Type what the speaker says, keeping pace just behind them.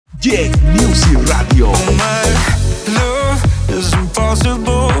Yeah, Music Radio. Oh my love is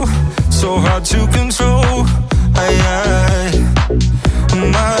impossible, so hard to control.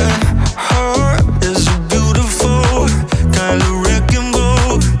 My heart is a beautiful kind of wrecking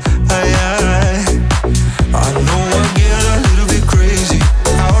ball. I know I get a little bit crazy,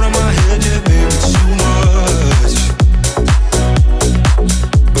 out of my head, yeah, baby, too much.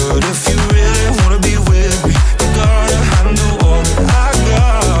 But if you really wanna be with me, you gotta handle all that I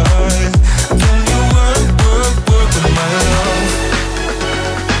got. Can you work with my love?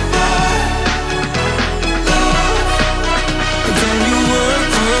 Can you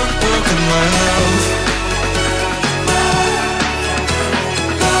work with my love?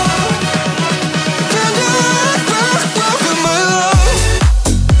 Can you work with my love?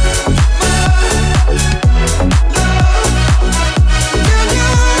 Can you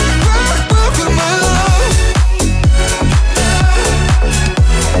work with my love?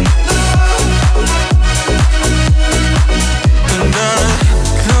 And I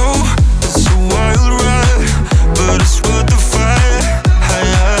know it's a wild ride, but it's worth the fight.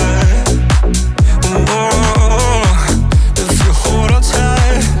 Whoa, if you hold on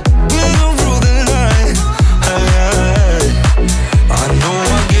tight, we'll go through the night. I know I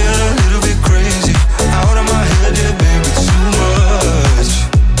get a little bit crazy, out of my head, yeah, baby, too much.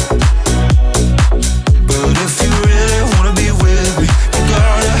 But if you really wanna be with me, you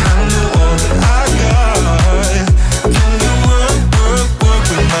gotta handle all that I got. Can you work with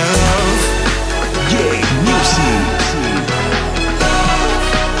my love? Yeah, Music.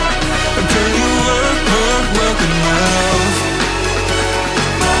 Can you work with my love?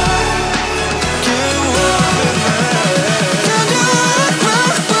 Can you work with my love? Can you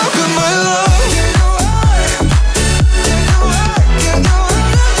work with my love? Can you work with my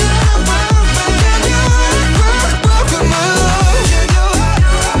love? Can you work with my love?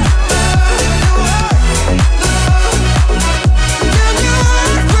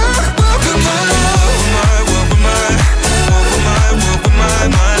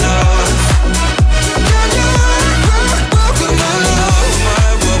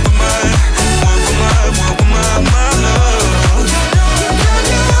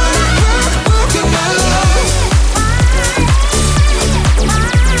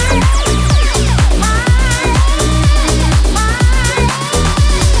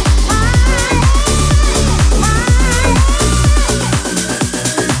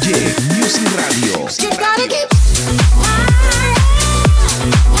 Yeah, Music Radio. You gotta keep.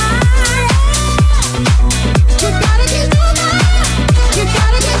 You gotta keep moving. You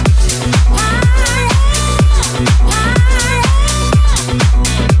gotta keep.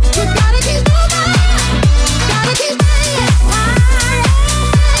 You gotta keep moving. Gotta keep.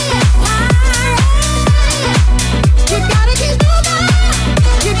 You gotta keep moving.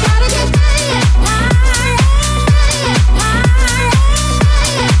 You gotta keep.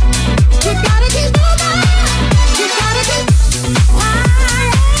 You gotta keep moving. You gotta keep.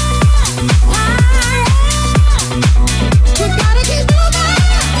 You gotta keep moving.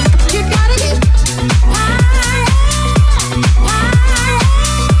 You gotta keep.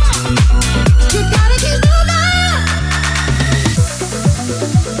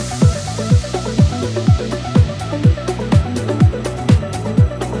 You gotta keep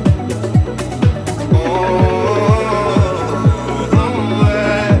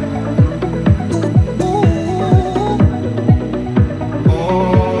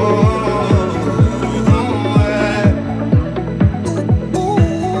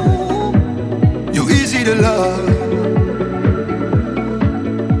You're easy to love,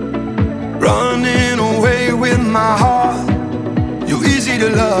 running away with my heart. You're easy to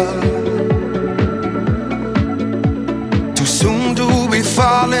love, too soon to be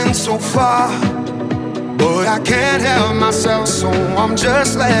falling so far. But I can't help myself, so I'm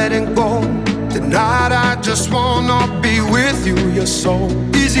just letting go. Tonight I just wanna be with you. You're so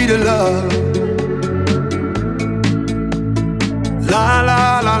easy to love. La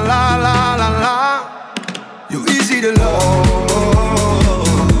la la la la la la. You're easy to love.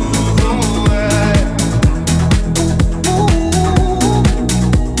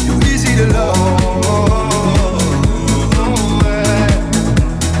 You're easy to love.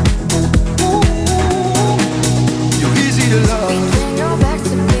 You're easy to love. turn your back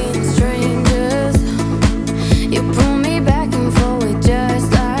to being strangers. You pull me back and forth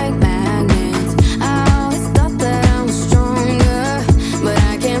just like magnets.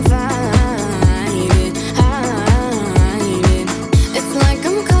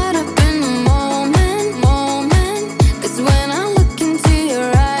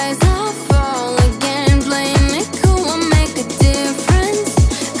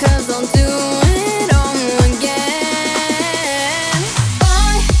 Like it.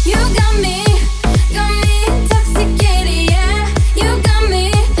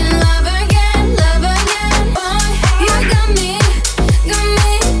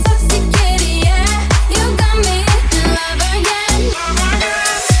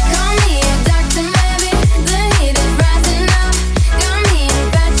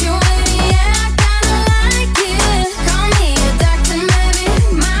 Call me a doctor,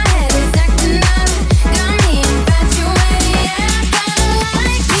 maybe my head is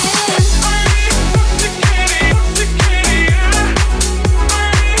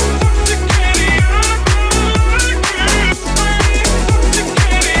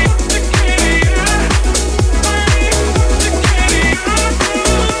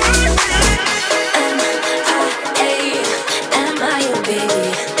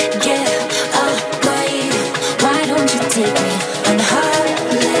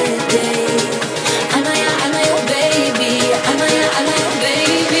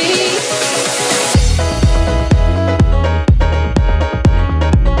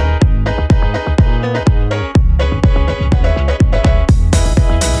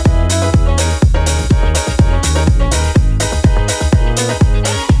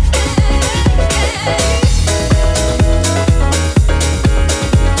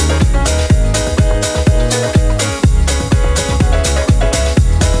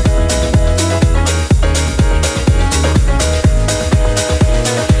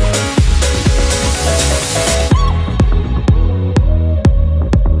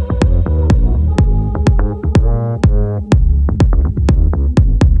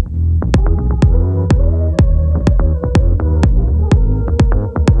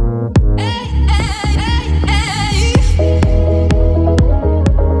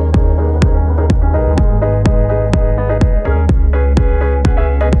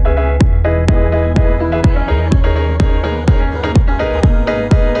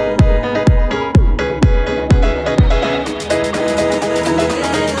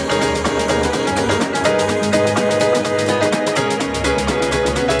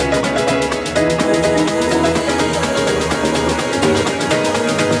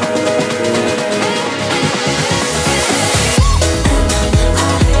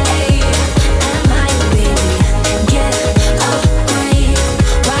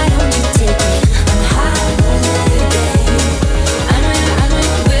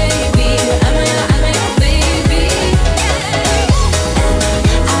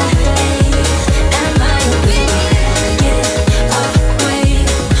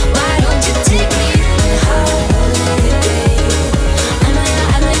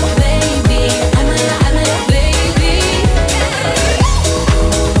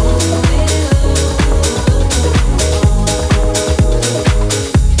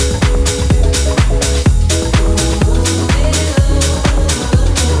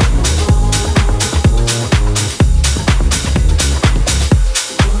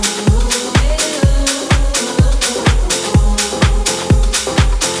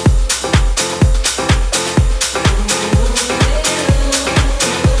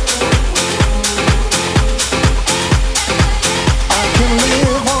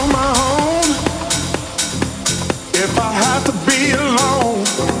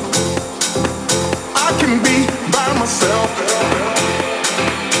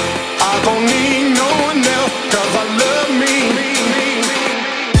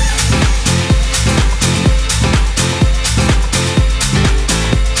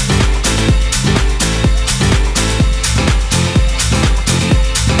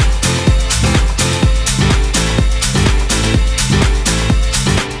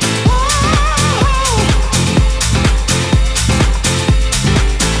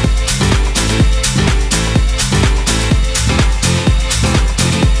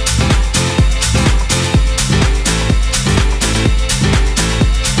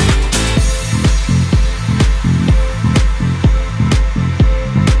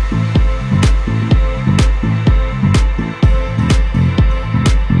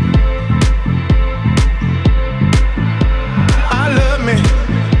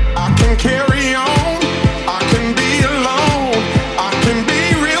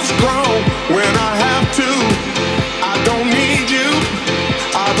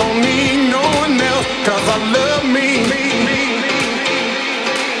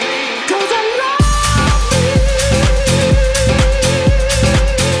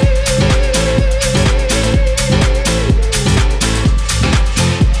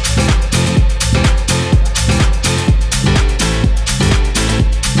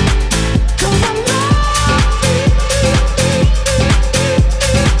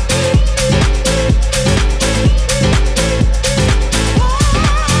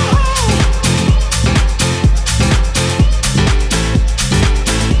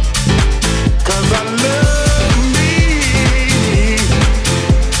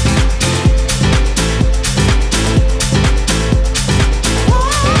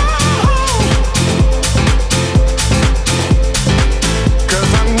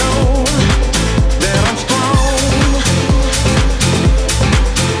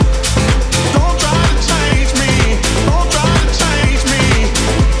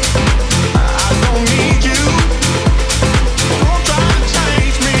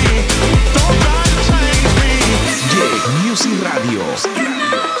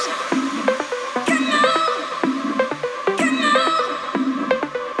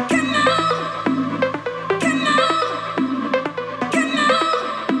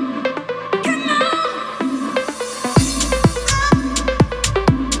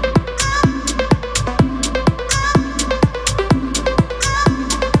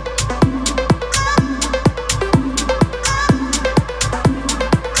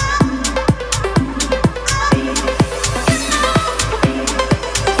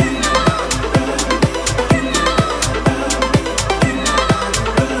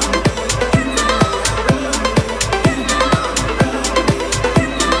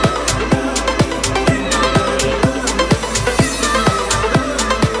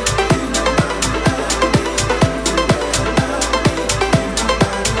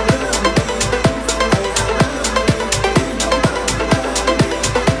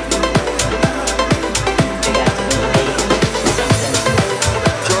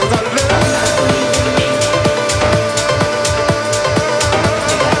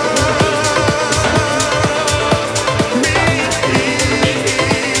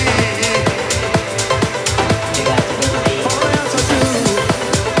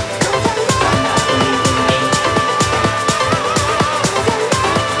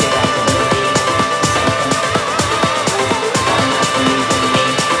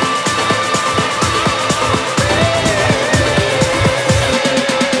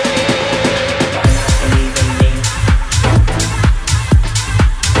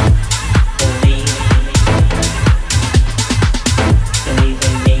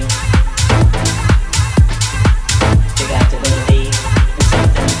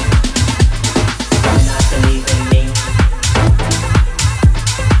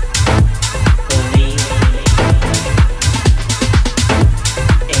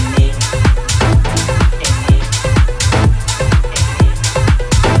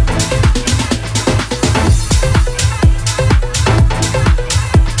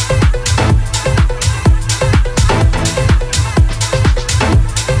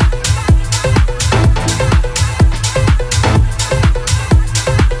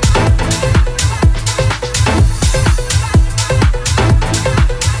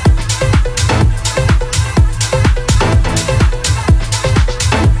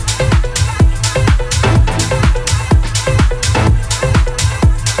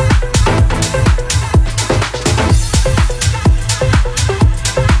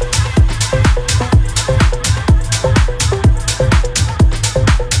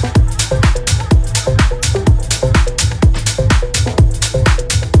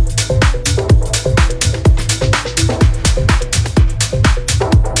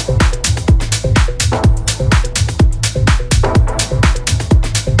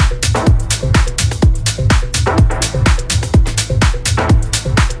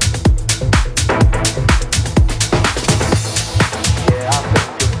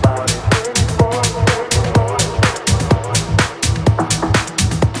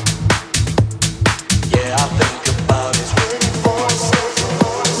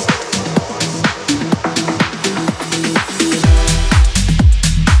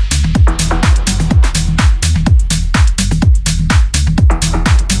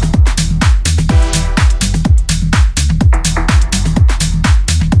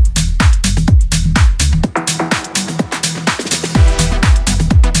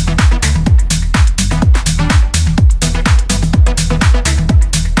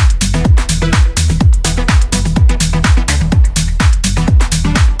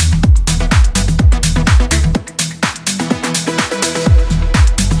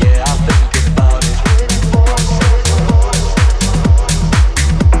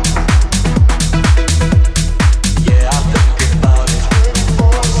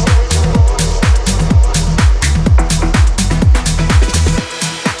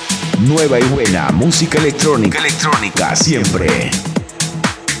Nueva y buena música electrónica. Electrónica siempre.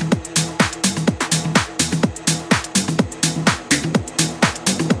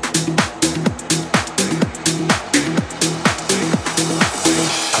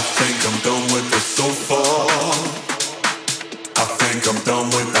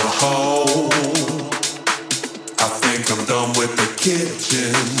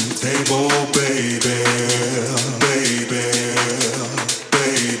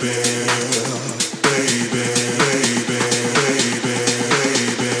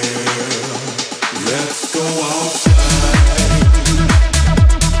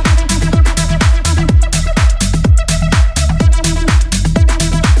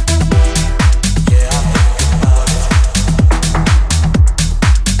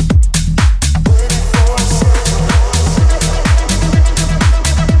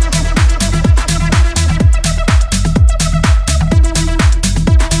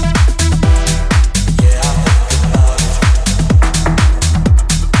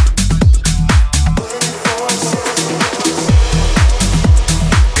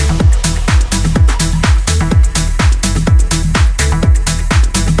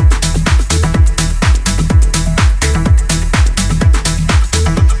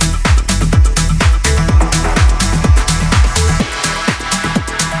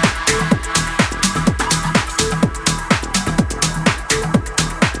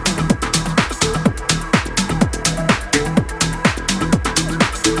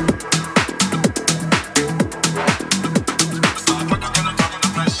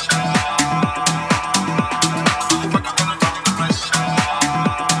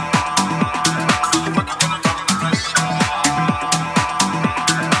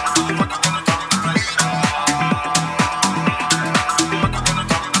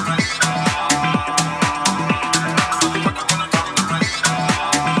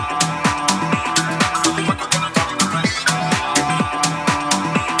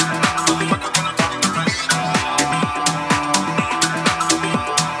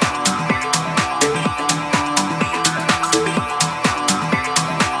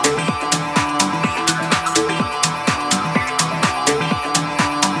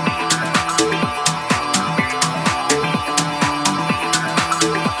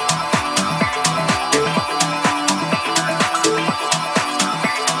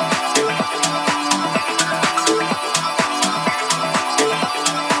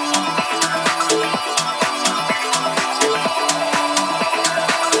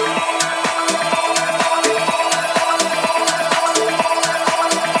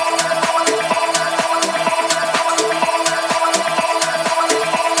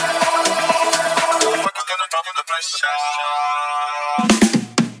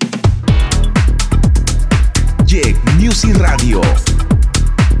 Jack Music Radio.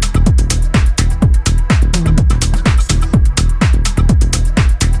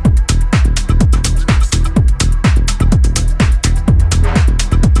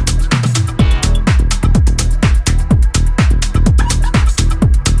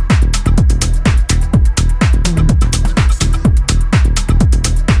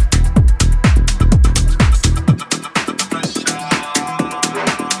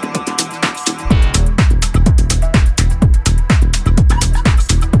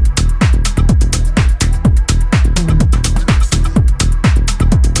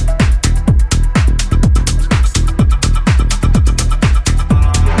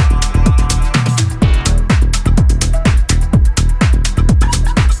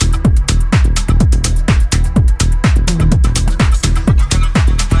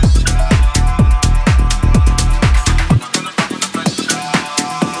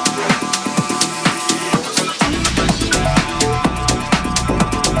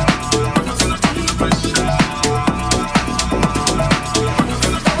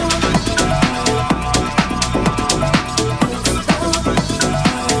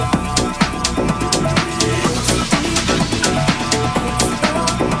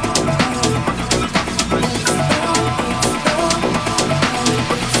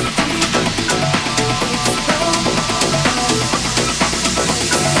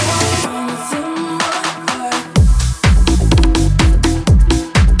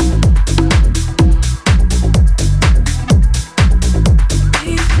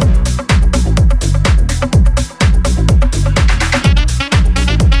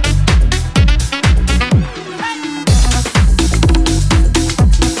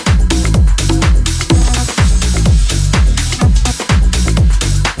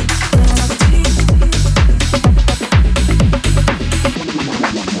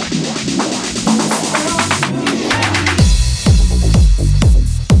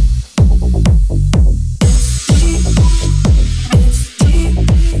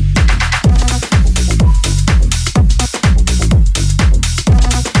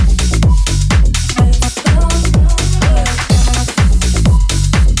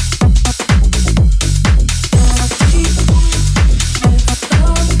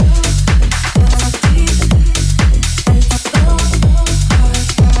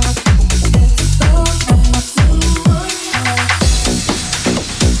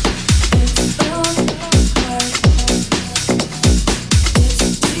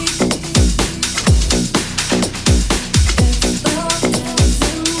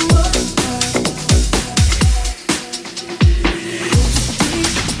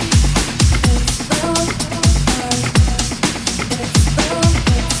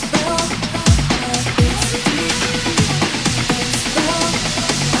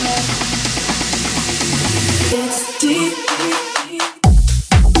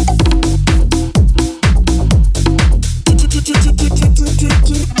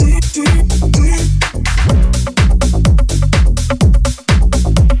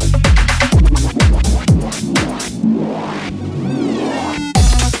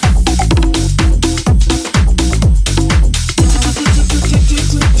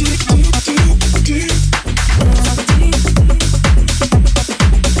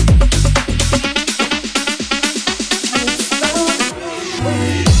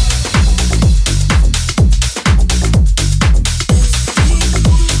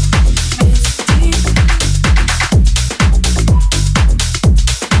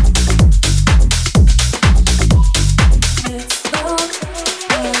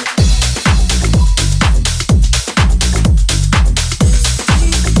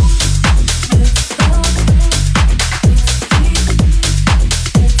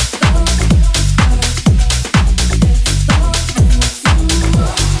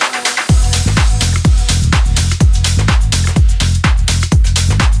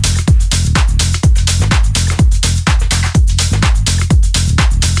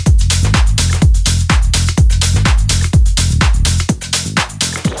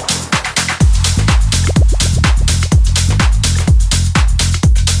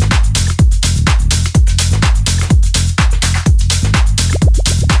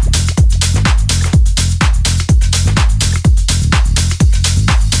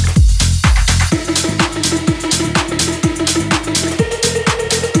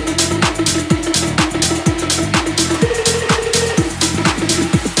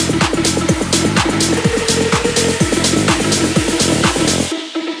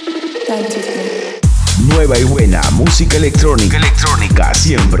 nueva y buena música electrónica, electrónica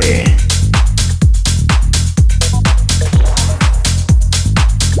siempre.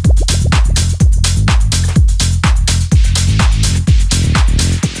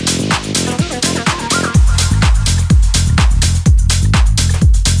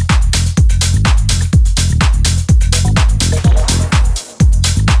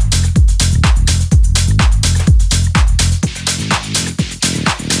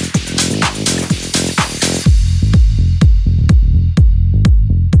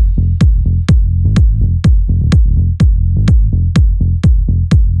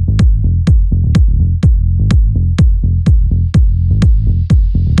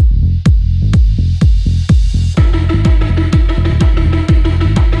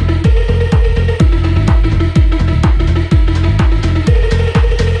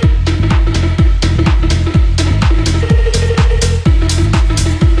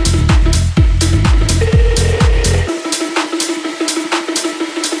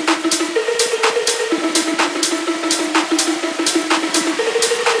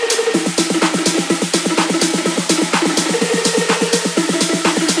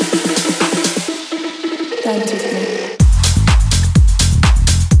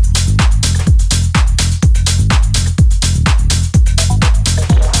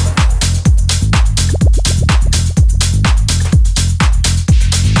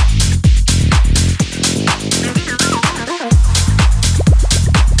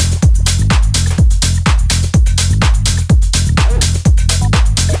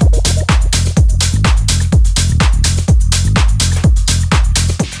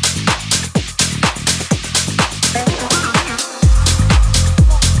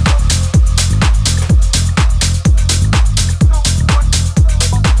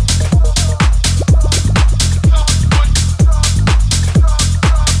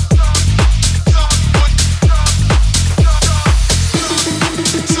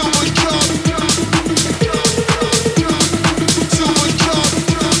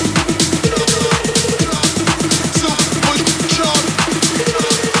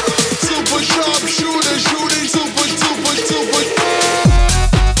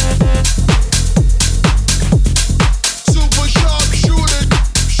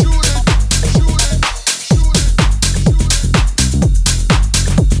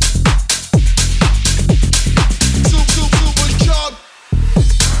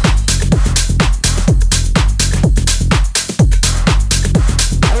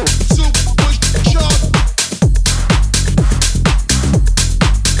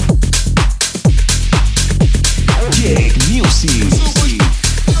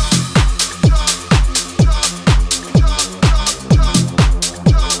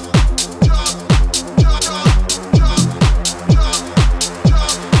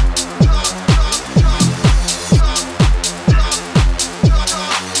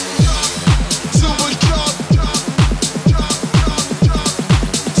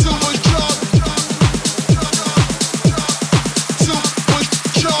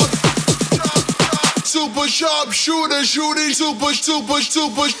 Shooting, super. Super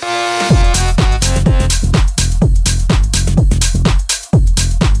sharp.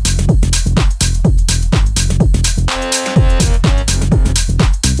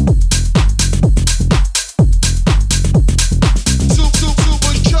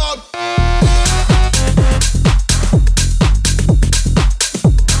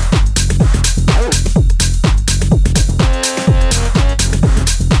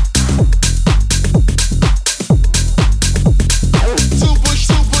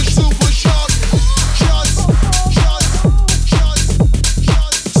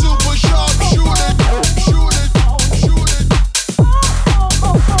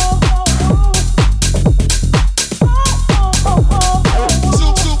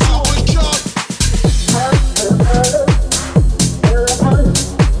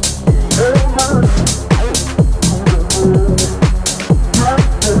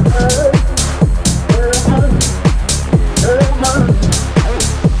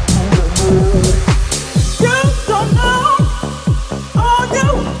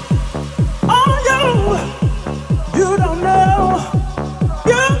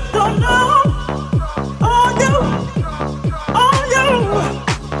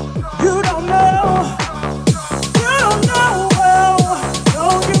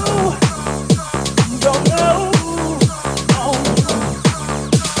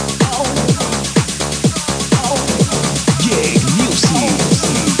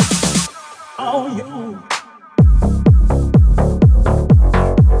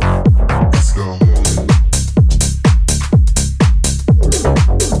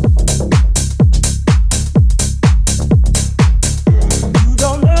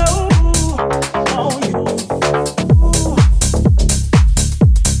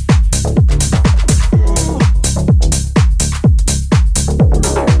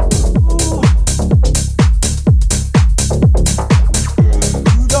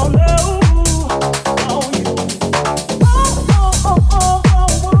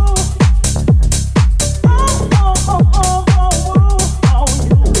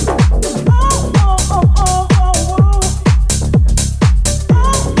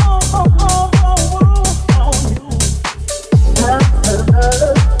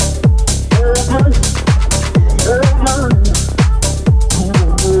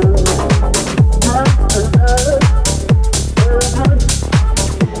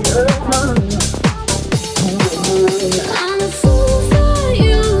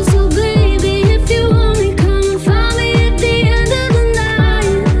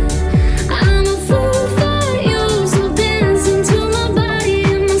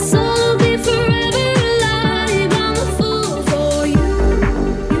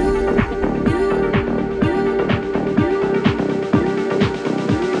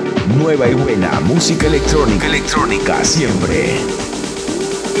 Nueva y buena música electrónica. Electrónica siempre.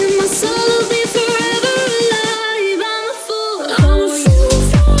 And my soul will be forever alive. I'm a fool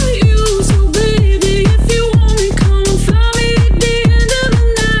for you. So baby, if you want me, come and fly me at the end of the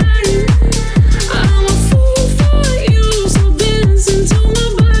night. I'm a fool for you. So dance into my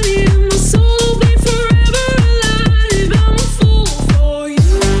body, and my soul will be forever alive. I'm a fool for you.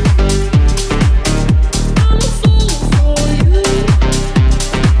 I'm a fool for you.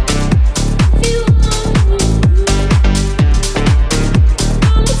 If you want me.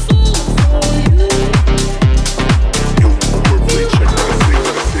 I'm a fool for you.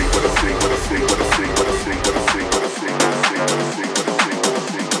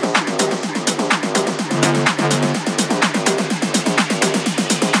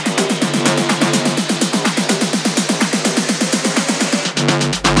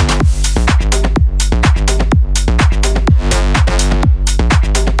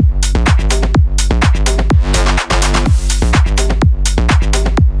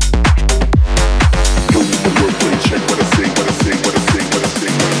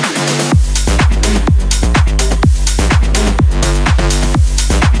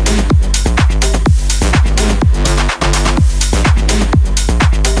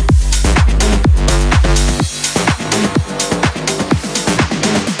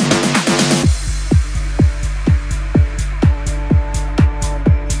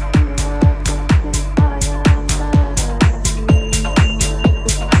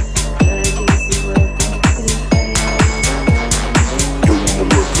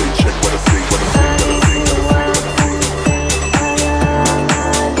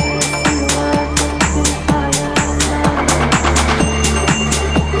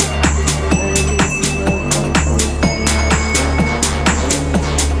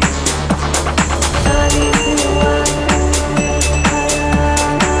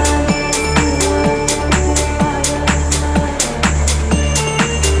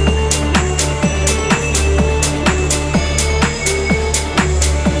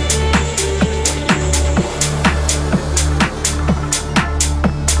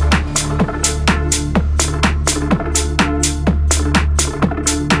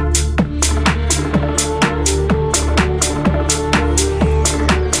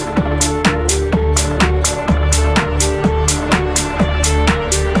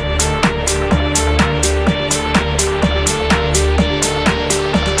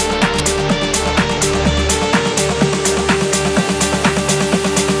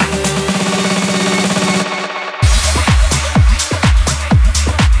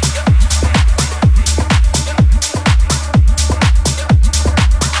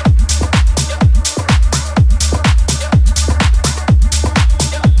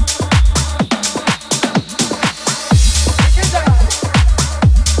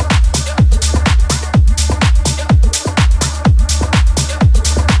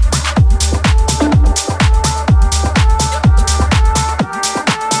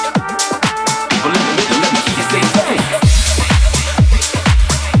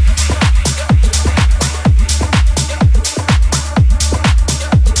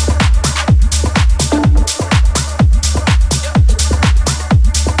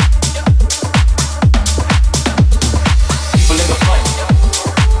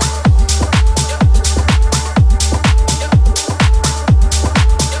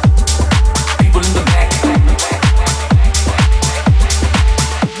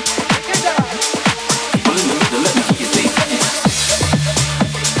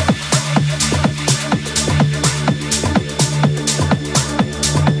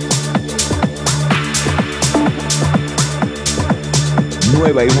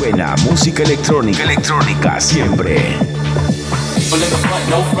 Nueva y buena música electrónica. Electrónica siempre. People in the front,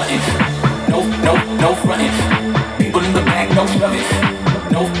 no frontin'. No frontin'. People in the back, no shoving.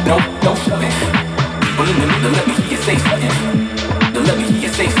 No shoving. People in the middle, let me hear you say something. Let me hear you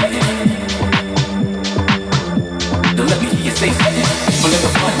say something. Let me hear you say something. People in the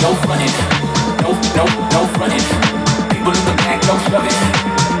front, no frontin'. No frontin'. People in the back, no shoving.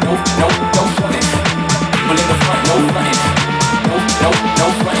 No shoving. People in the front, no frontin'. No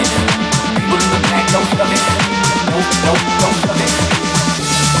frontin'. People in the back, no shoving. No shoving.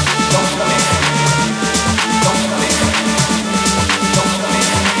 No shoving. No shoving. No shoving.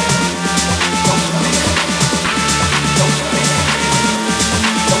 No shoving. No shoving.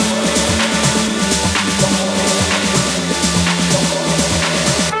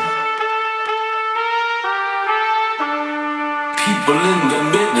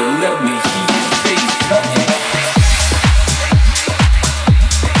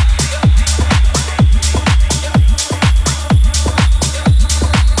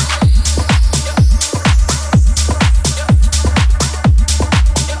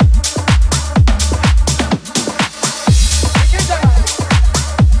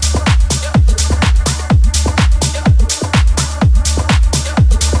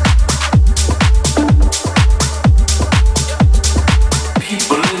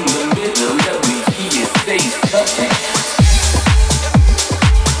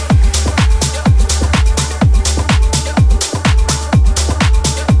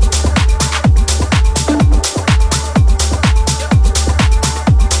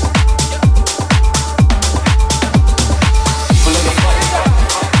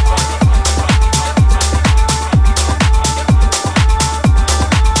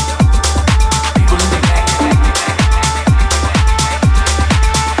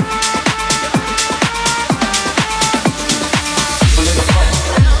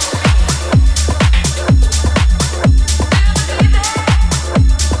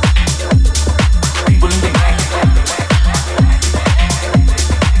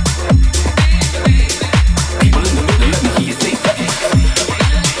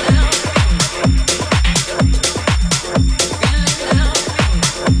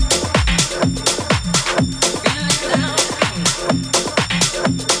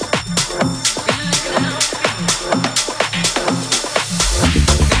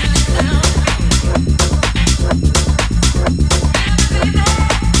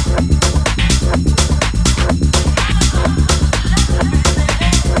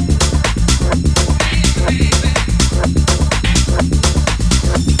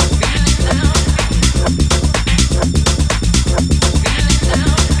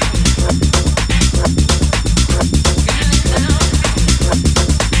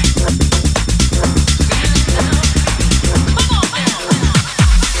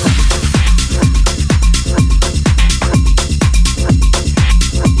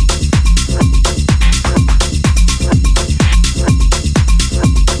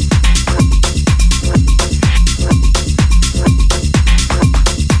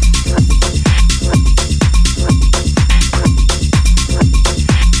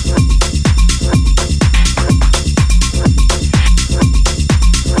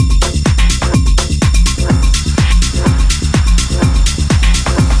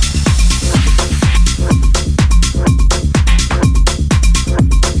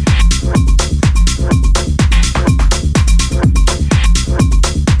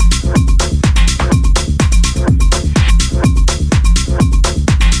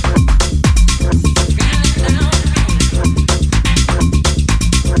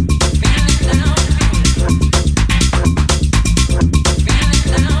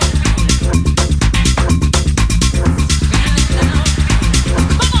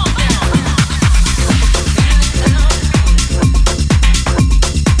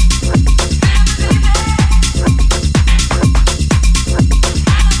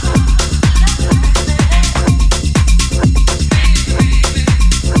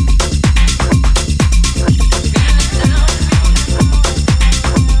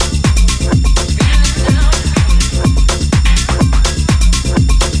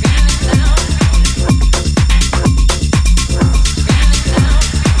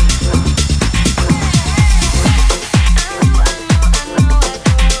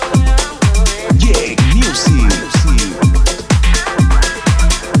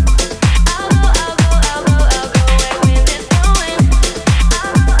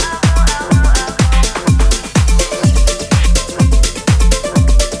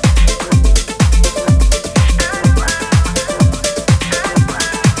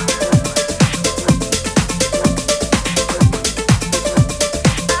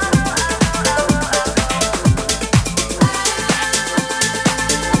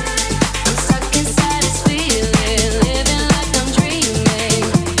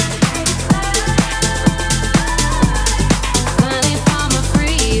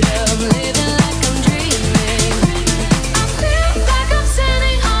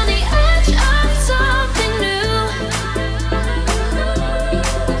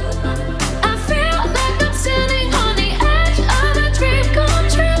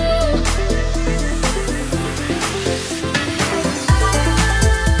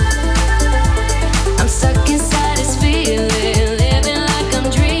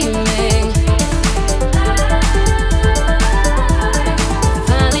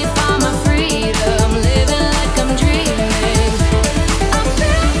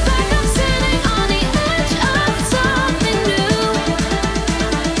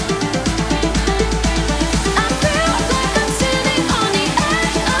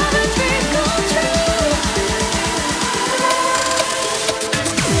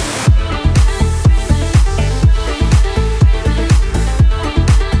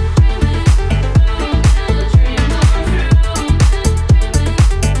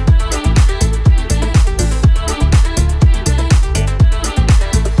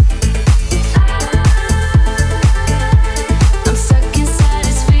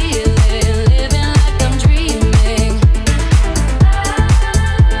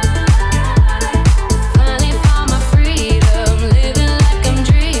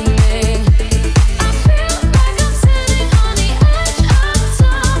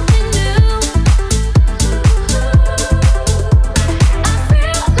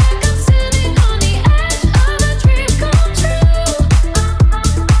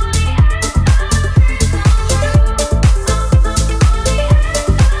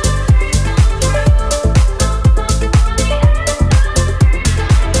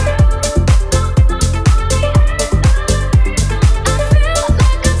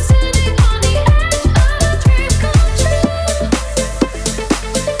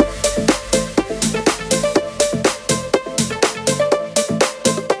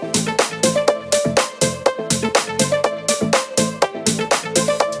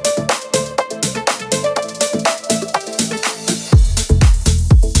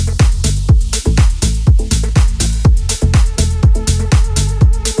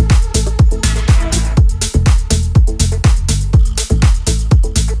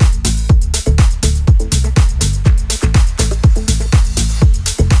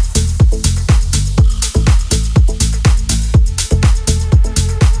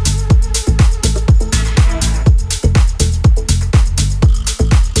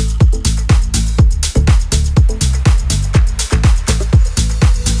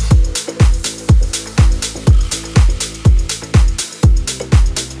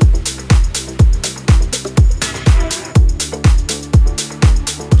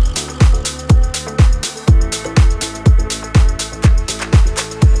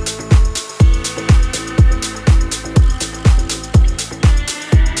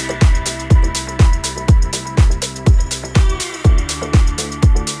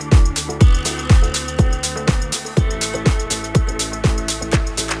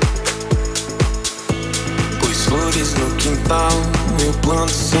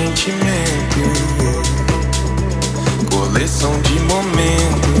 planto sentimento, coleção de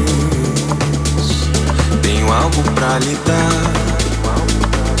momentos. Tenho algo pra lhe dar.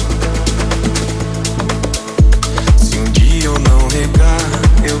 Se um dia eu não regar,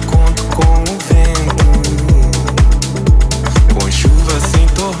 eu conto com o vento, com chuva sem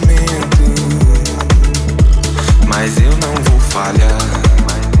tormento. Mas eu não vou falhar.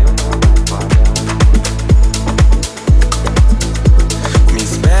 Me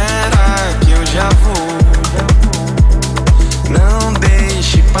espera que eu já vou. Não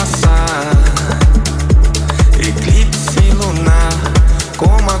deixe passar eclipse lunar,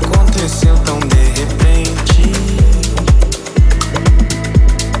 como aconteceu tão de repente.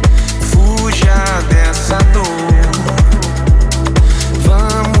 Fuja dessa dor,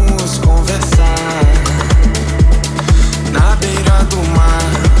 vamos conversar na beira do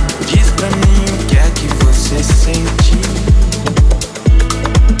mar. Diz pra mim o que é que você sente.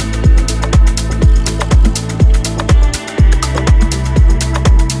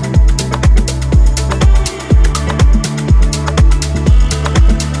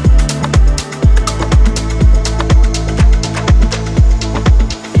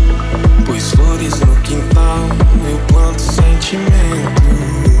 Pus flores no quintal, eu planto sentimento,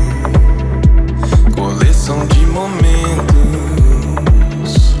 coleção de momentos.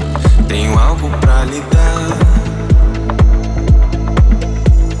 Tenho algo pra lhe dar.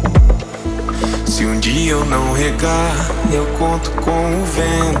 Se um dia eu não regar, eu conto com o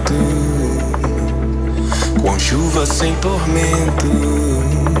vento, com chuva sem tormento.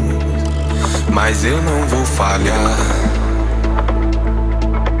 Mas eu não vou falhar.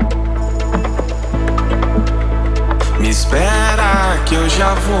 Me espera que eu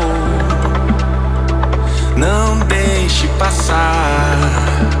já vou. Não deixe passar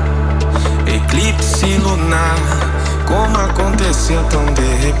eclipse lunar, como aconteceu tão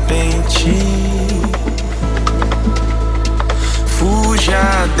de repente.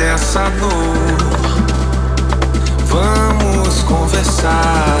 Fuja dessa dor, vamos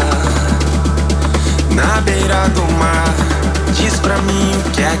conversar na beira do mar. Diz pra mim o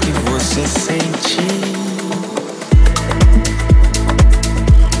que é que você sente.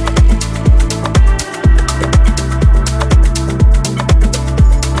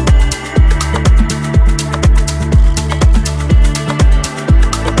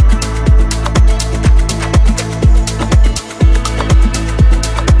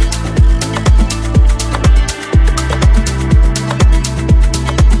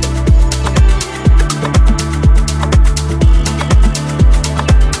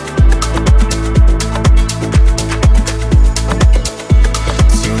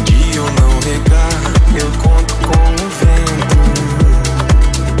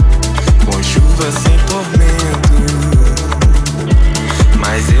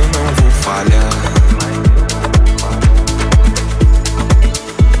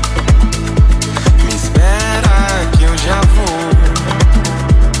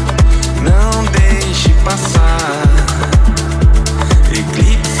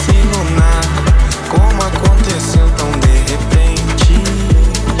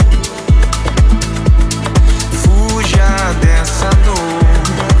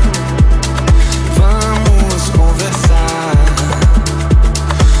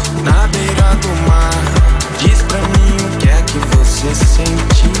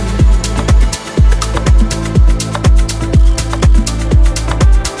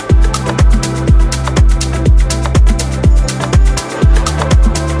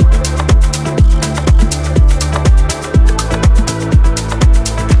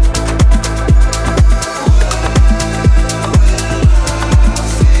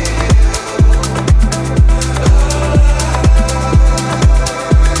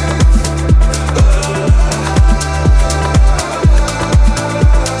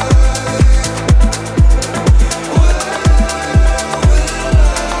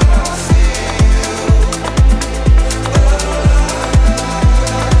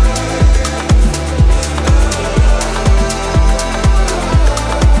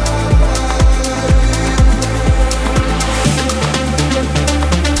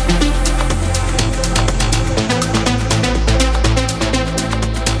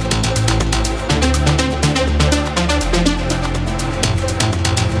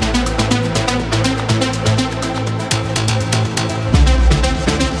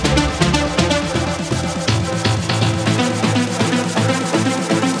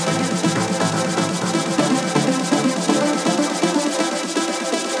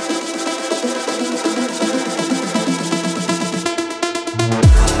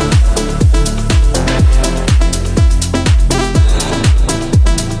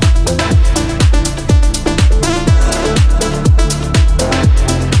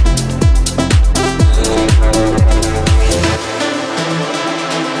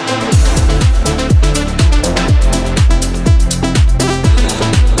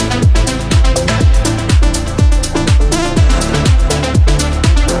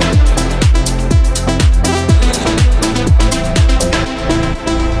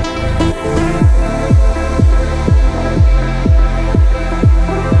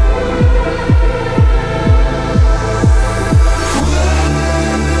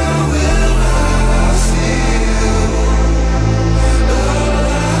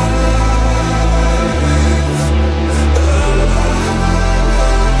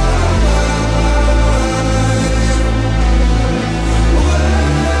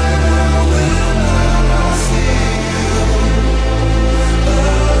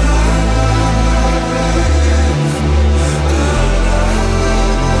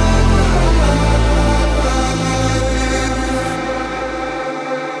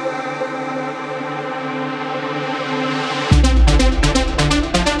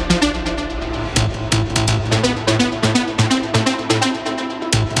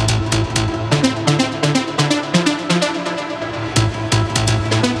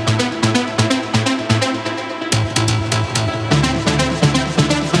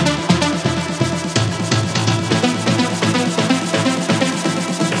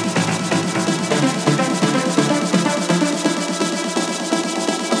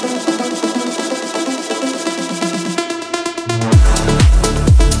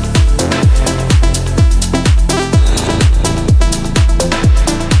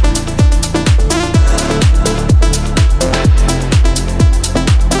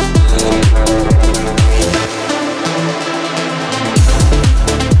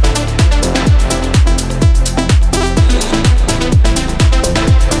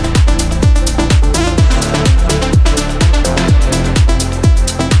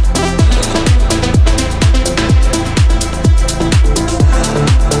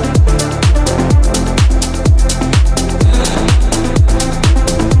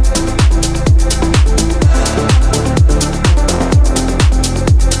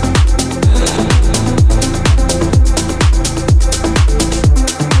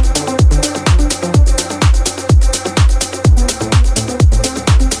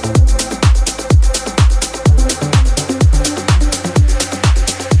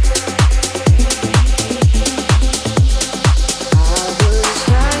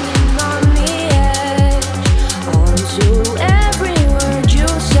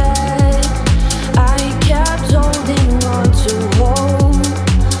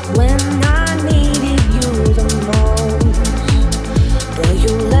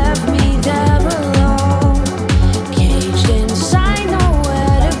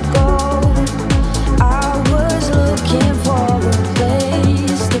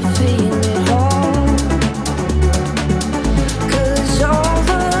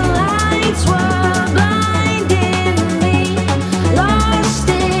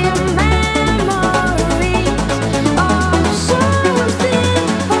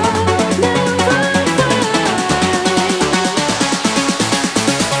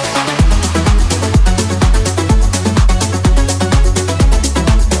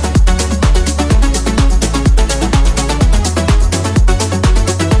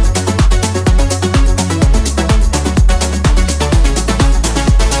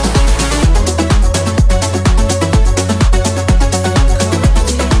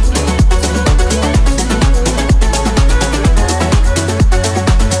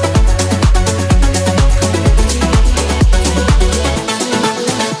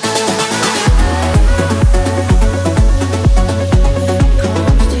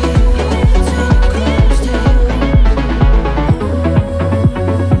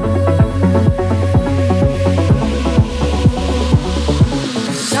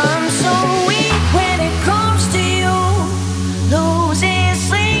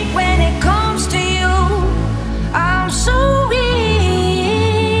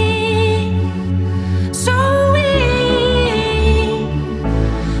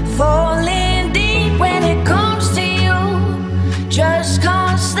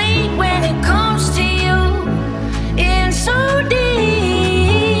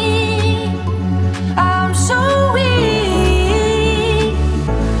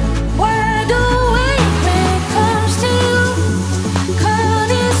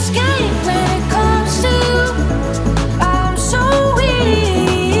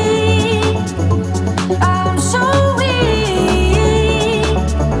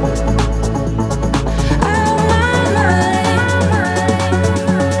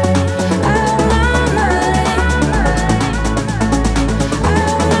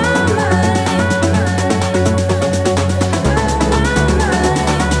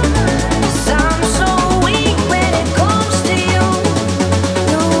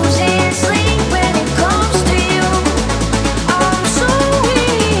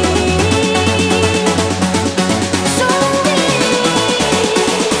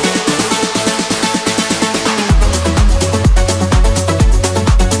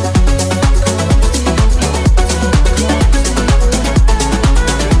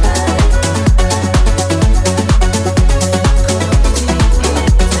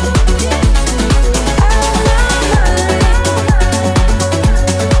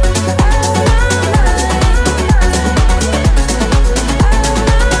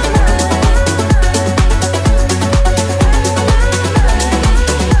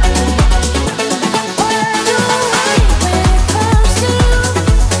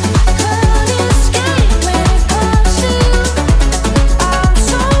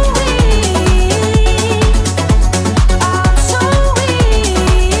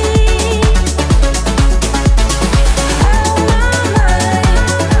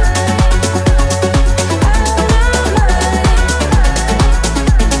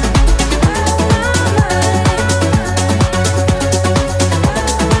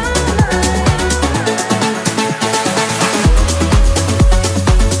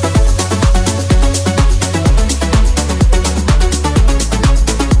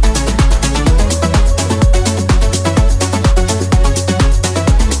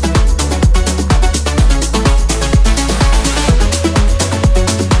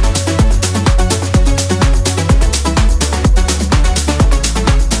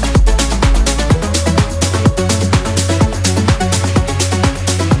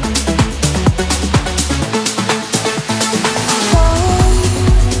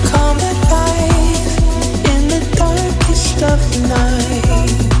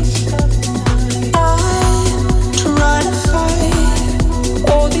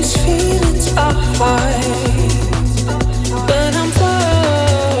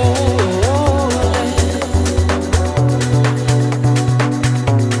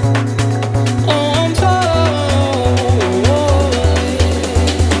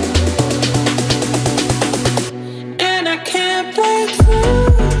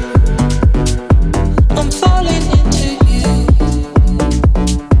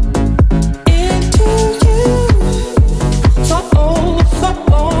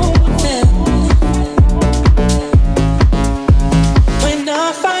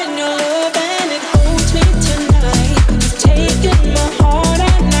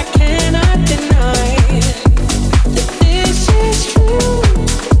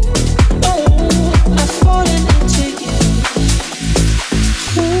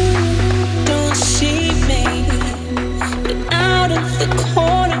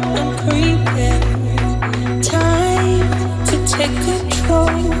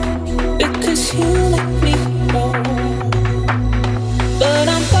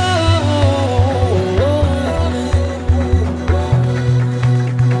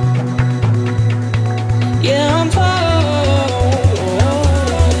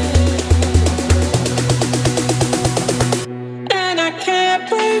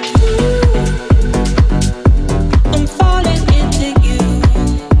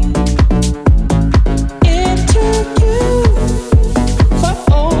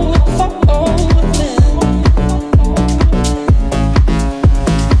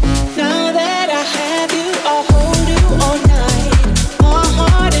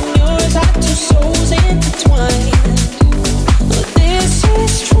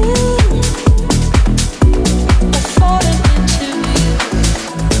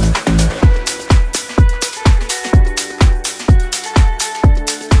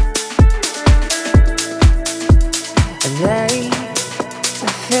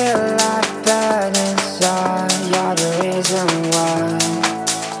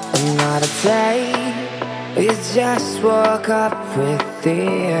 say you just woke up with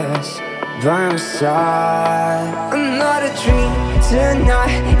tears by my side. Another dream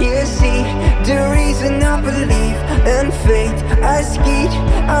tonight, you see the reason I believe in fate. I skied,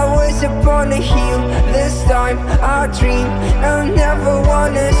 I was upon a hill. This time I dream I never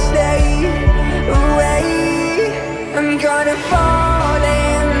wanna stay away. I'm gonna fall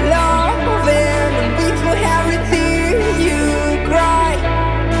in love and beat for every tear you cry.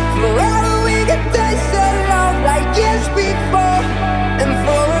 Forever we can taste the love like years before. And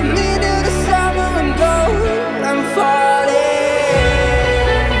for a minute of summer and gold, I'm falling,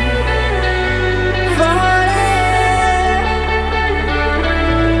 falling,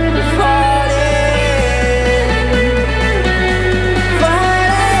 falling,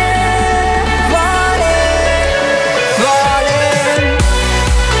 falling, falling, falling.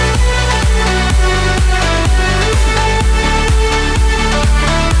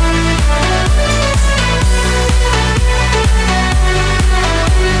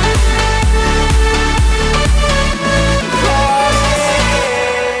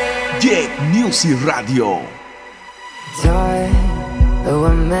 Jack Music Radio. Time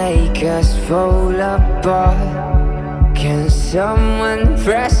will make us fall apart. Can someone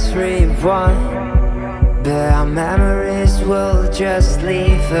press rewind? But our memories will just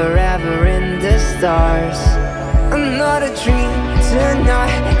leave forever in the stars. Another dream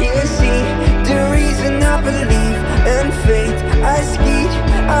tonight, you see the reason I believe in fate. I skied,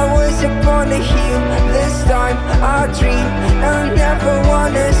 I was upon a hill. This time I dream I never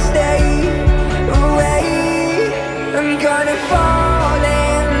wanna stay away. I'm gonna fall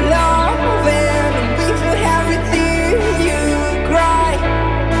in love and beat for every tear you cry.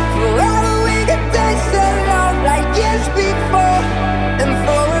 Forever we can taste the love like years before. And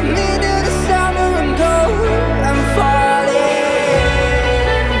for a minute of summer and gold, I'm falling,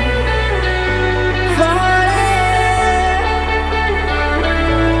 falling,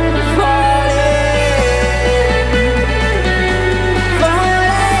 falling,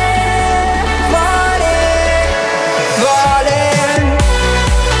 falling, falling, falling.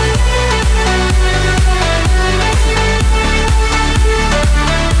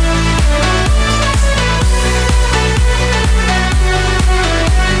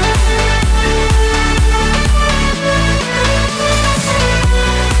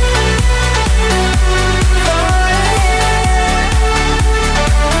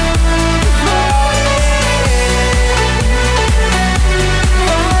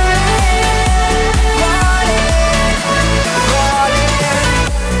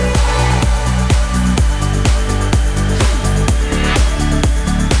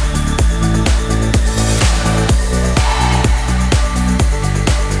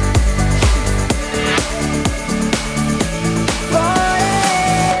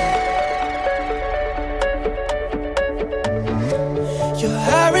 Your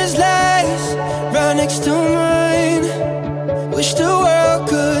hair is lace right next to mine. Wish the world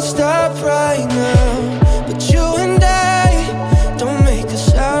could stop right now, but you and I don't make a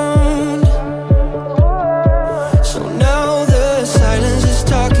sound. So now the silence is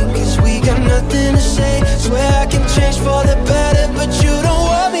talking, 'cause we got nothing to say. Swear I can change for the better, but you don't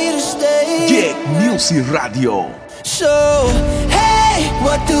want me to stay. Jack Music Radio. So, hey,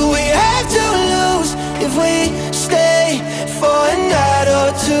 what do we have to lose if we stay for a night or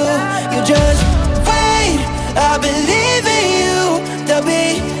two? You just wait, I believe in you. There'll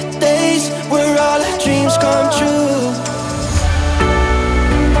be days where all our dreams come true.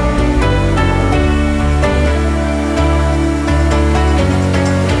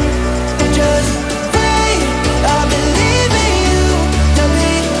 Just wait, I believe in you. There'll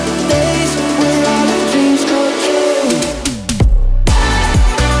be days where all our dreams come true.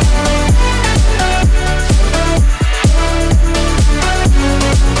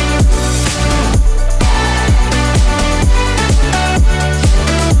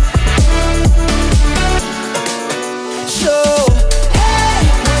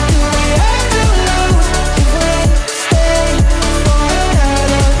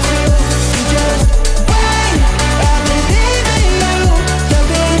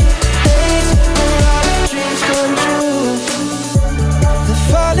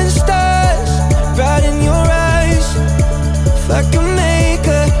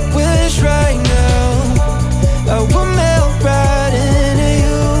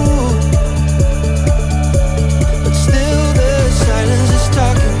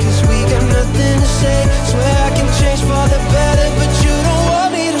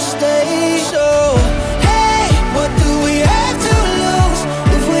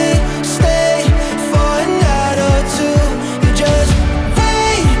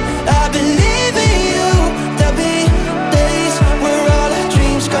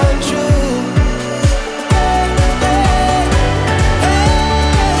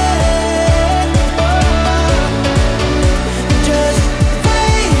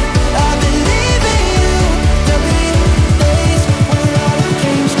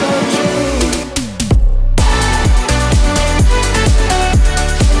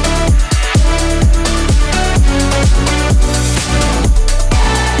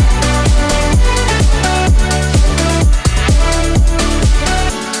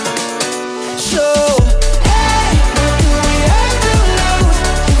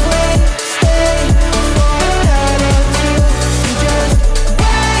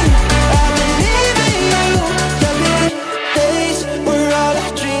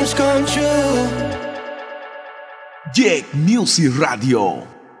 Jack Music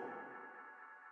Radio.